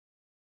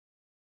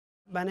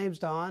My name's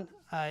Don.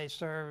 I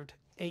served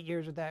 8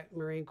 years with that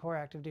Marine Corps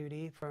active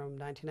duty from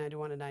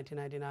 1991 to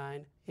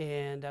 1999,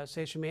 and I was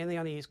stationed mainly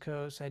on the East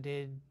Coast. I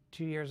did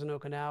 2 years in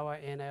Okinawa,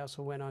 and I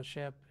also went on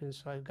ship, and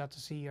so I got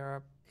to see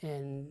Europe.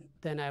 And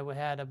then I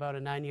had about a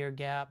 9-year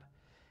gap,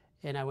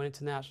 and I went into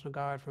the National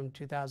Guard from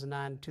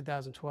 2009 to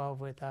 2012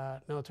 with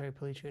military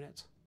police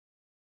units.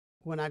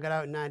 When I got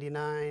out in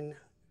 '99,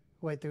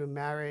 went through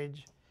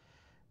marriage,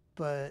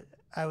 but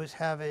I was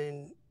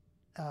having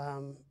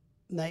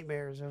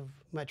nightmares of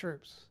my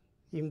troops.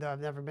 Even though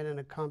I've never been in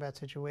a combat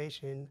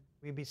situation,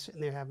 we'd be sitting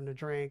there having a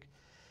drink,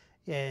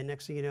 and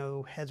next thing you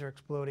know, heads are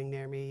exploding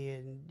near me,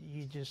 and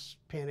you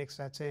just panic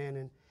sets in.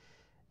 And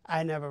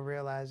I never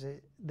realized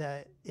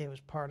that it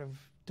was part of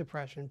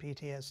depression,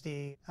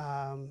 PTSD.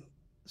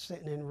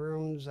 Sitting in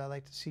rooms, I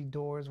like to see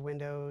doors,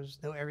 windows,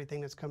 know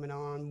everything that's coming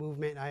on,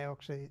 movement. I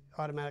actually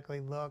automatically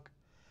look.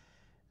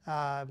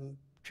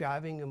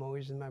 Driving, I'm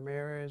always in my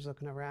mirrors,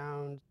 looking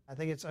around. I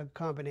think it's a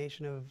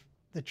combination of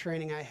the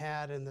training I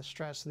had and the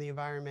stress and the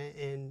environment,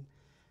 and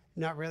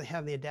not really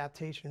having the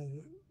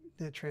adaptation,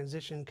 the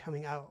transition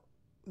coming out.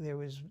 There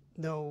was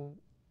no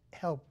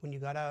help when you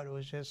got out. It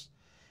was just,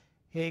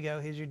 here you go,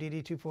 here's your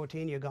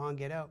DD-214, you're gone,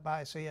 get out,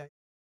 bye, see ya.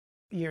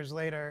 Years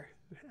later,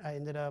 I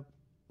ended up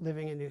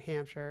living in New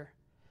Hampshire,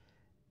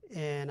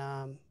 and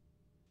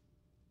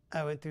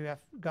I went through,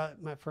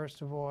 got my first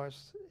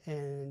divorce,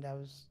 and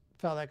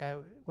felt like I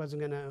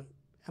wasn't gonna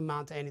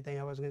amount to anything.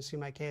 I wasn't gonna see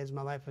my kids,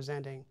 my life was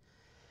ending.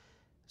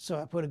 So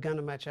I put a gun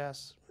to my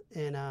chest,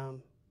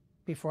 and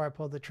before I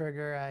pulled the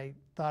trigger, I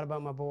thought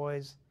about my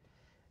boys,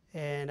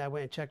 and I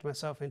went and checked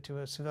myself into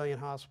a civilian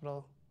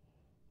hospital,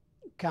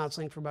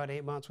 counseling for about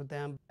 8 months with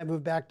them. I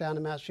moved back down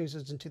to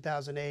Massachusetts in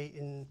 2008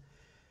 and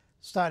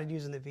started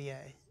using the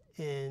VA,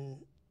 and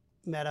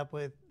met up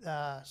with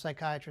a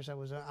psychiatrist that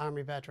was an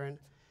Army veteran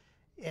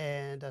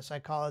and a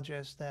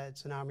psychologist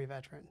that's an Army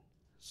veteran.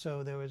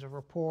 So there was a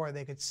rapport.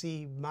 They could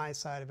see my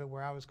side of it,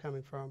 where I was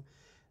coming from.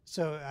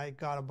 So I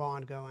got a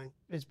bond going.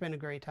 It's been a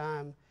great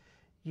time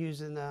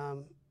using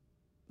the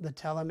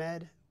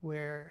telemed,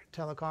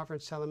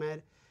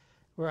 telemed,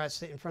 where I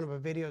sit in front of a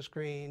video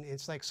screen.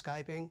 It's like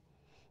Skyping,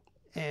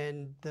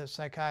 and the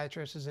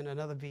psychiatrist is in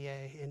another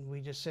VA, and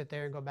we just sit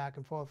there and go back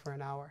and forth for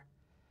an hour.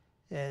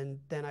 And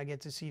then I get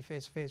to see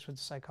face-to-face with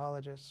the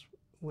psychologist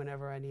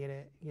whenever I need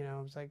it. You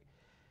know, it's like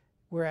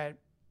we're at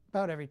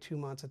about every 2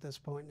 months at this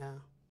point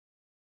now.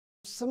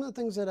 Some of the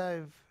things that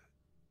I've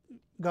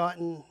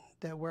gotten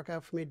that work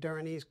out for me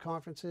during these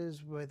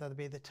conferences, whether it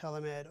be the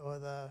telemed or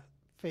the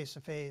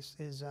face-to-face,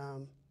 is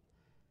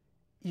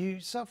you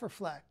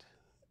self-reflect.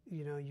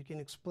 You know, you can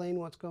explain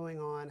what's going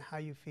on, how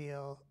you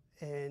feel,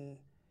 and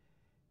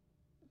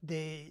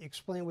they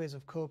explain ways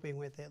of coping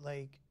with it.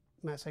 Like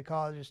my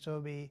psychologist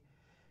told me,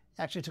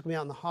 actually took me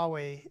out in the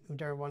hallway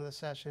during one of the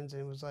sessions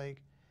and was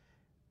like,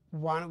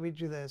 why don't we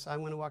do this?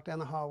 I'm going to walk down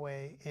the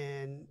hallway,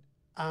 and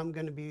I'm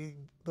going to be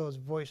those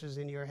voices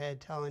in your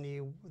head telling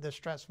you, the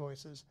stress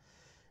voices,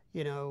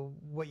 you know,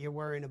 what you're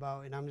worrying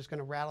about. And I'm just going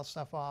to rattle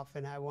stuff off,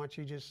 and I want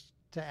you just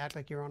to act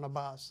like you're on a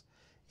bus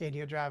and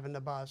you're driving the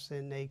bus,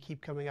 and they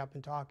keep coming up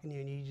and talking to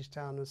you, and you just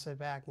tell them to sit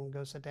back and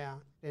go sit down.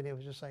 And it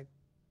was just like,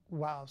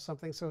 wow,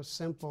 something so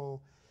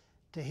simple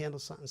to handle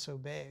something so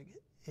big.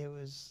 It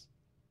was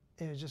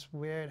just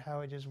weird how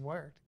it just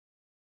worked.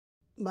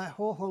 My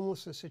whole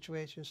homelessness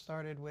situation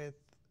started with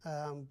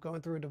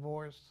going through a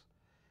divorce,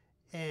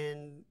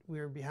 and we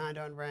were behind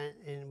on rent,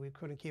 and we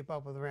couldn't keep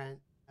up with rent.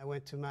 I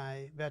went to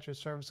my veteran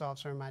service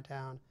officer in my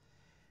town,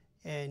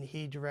 and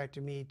he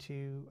directed me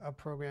to a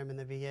program in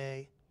the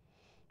VA.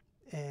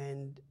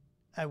 And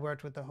I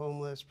worked with the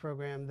homeless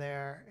program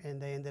there,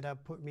 and they ended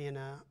up putting me in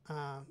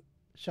a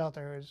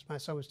shelter. My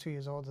son was 2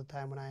 years old at the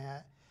time when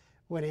I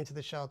went into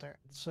the shelter.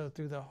 So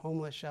through the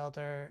homeless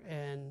shelter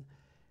and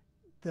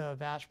the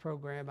VASH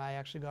program, I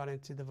actually got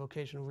into the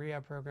vocational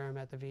rehab program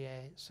at the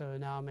VA. So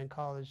now I'm in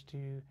college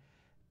to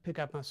pick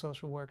up my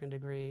social working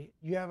degree.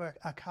 You have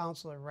a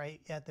counselor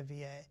right at the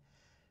VA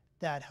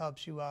that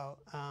helps you out.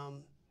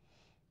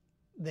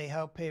 They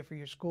help pay for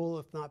your school,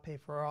 if not pay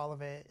for all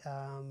of it.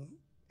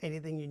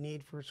 Anything you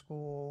need for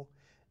school,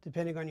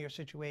 depending on your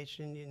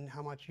situation and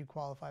how much you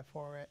qualify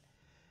for it.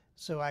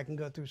 So I can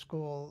go through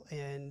school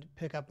and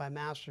pick up my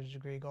master's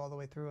degree, go all the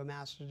way through a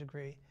master's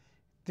degree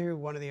through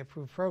one of the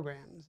approved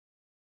programs.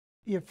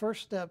 Your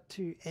first step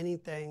to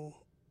anything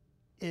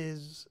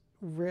is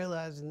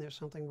realizing there's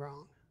something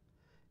wrong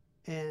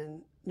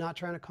and not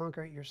trying to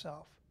conquer it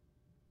yourself.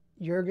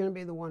 You're going to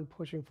be the one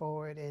pushing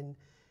forward and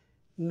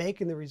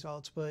making the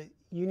results, but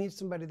you need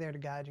somebody there to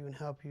guide you and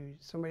help you,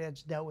 somebody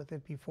that's dealt with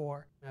it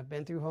before. I've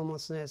been through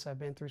homelessness, I've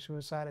been through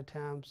suicide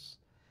attempts,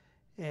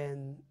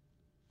 and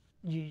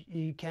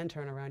you can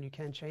turn around, you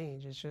can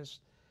change. It's just,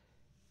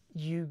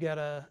 you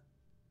gotta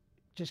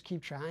just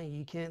keep trying.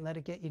 You can't let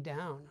it get you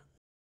down.